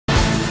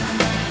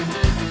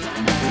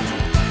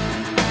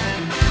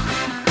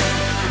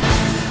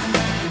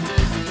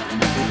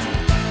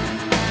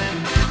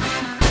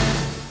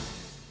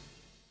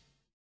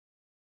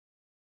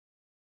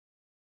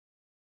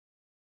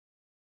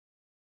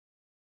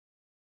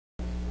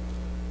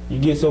you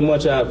get so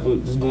much out for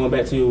just going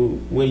back to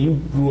where you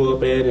grew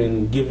up at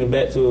and giving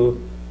back to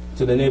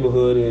the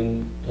neighborhood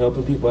and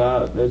helping people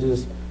out. That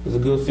just is a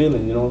good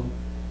feeling, you know.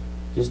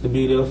 Just to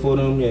be there for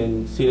them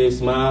and see their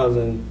smiles,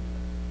 and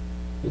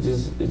it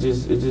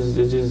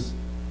just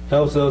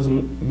helps us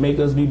make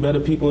us be better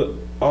people.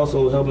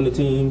 Also helping the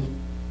team,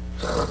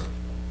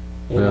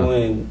 you know,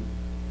 and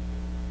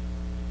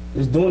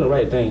just doing the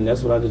right thing.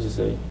 That's what I could just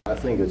say. I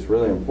think it's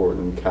really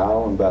important.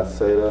 Cal and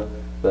Bethsaida,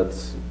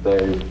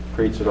 they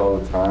preach it all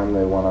the time.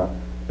 They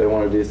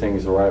wanna do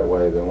things the right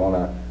way. They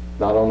wanna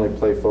not only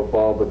play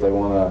football, but they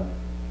wanna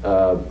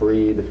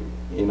breed,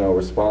 you know,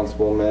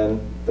 responsible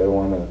men. They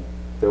wanna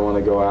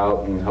go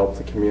out and help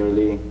the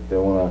community. They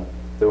wanna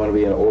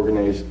be an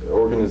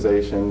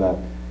organization that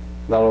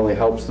not only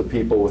helps the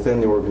people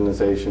within the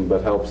organization,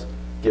 but helps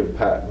give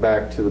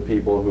back to the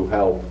people who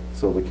help.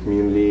 So the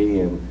community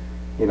and,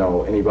 you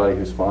know, anybody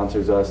who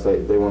sponsors us,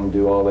 they want to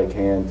do all they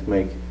can to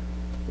make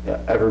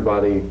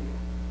everybody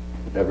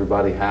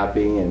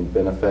happy and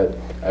benefit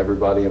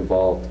everybody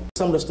involved.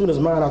 Some of the students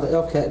mine out the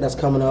FCAT that's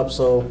coming up,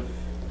 so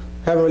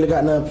haven't really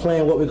got nothing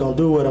planned what we're going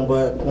to do with them,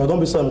 but it's going to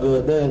be something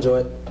good. They'll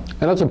enjoy it.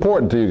 And that's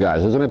important to you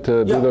guys, isn't it,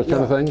 to do those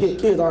kind of things?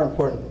 Kids are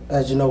important,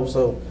 as you know,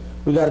 so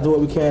we got to do what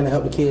we can to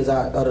help the kids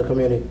out of the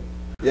community.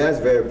 Yeah, it's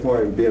very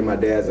important. Being my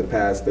dad's a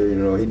pastor, you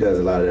know, he does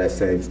a lot of that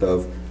same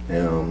stuff.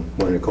 And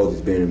when the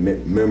coaches being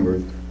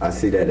members, I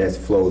see that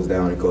flows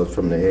down. It goes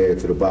from the head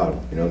to the bottom.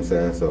 You know what I'm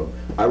saying? So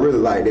I really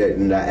like that,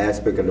 and that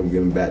aspect of them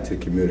giving back to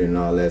the community and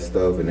all that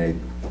stuff, and they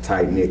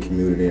tight-knit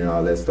community and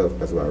all that stuff.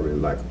 That's what I really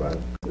like about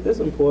it. It's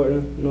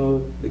important. You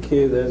know, the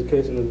kids'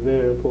 education is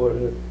very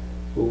important.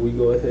 But we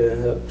go ahead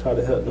and try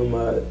to help them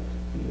out,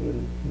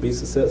 be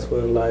successful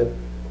in life,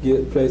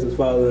 get places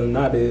farther than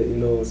I did. You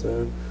know what I'm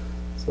saying?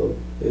 So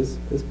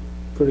it's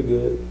pretty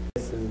good.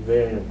 This is a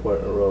very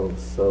important role.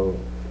 So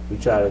we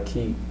try to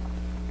keep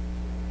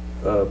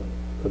a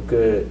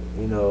good,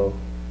 you know,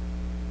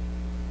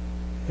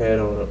 head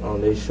on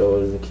their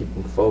shoulders and keep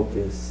them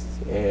focused,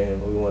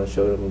 and we want to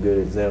show them a good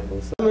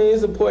example. So, I mean,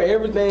 it's important.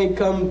 Everything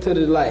come to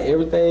the light.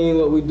 Everything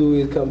what we do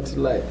is come to the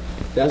light.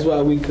 That's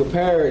why we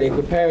compare. They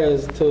compare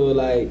us to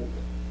like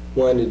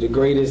one of the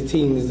greatest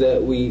teams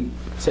that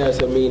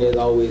Sarasota Millionaires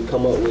always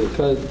come up with,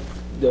 because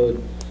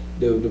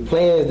the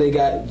plans they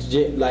got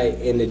like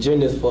in the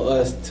agendas for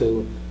us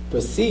to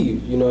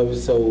perceive, you know.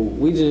 So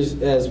we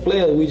just, as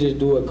players, we just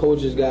do what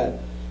coaches got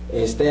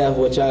and staff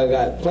what y'all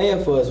got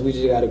planned for us. We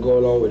just got to go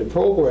along with the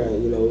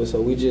program, you know. So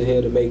we just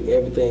here to make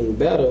everything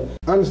better.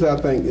 Honestly, I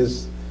think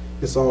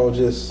it's all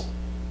just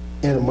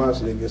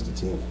animosity against the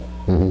team.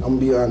 I'm gonna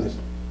be honest.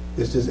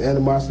 It's just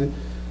animosity,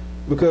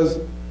 because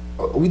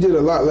we did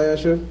a lot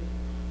last year,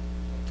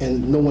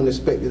 and no one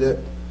expected that,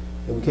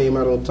 and we came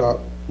out on top.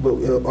 But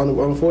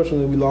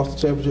unfortunately, we lost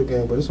the championship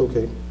game, but it's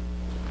okay.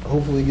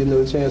 Hopefully, get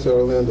another chance at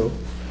Orlando.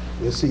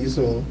 We'll see you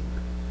soon.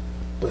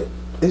 But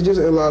it's just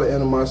a lot of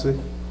animosity.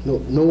 No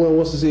one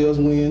wants to see us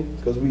win,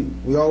 because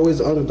we always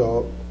the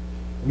underdog.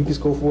 We can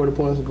score 40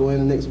 points and go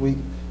in the next week,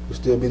 we'll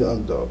still be the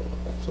underdog.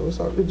 So it's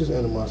just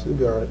animosity. It'll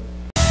be all right.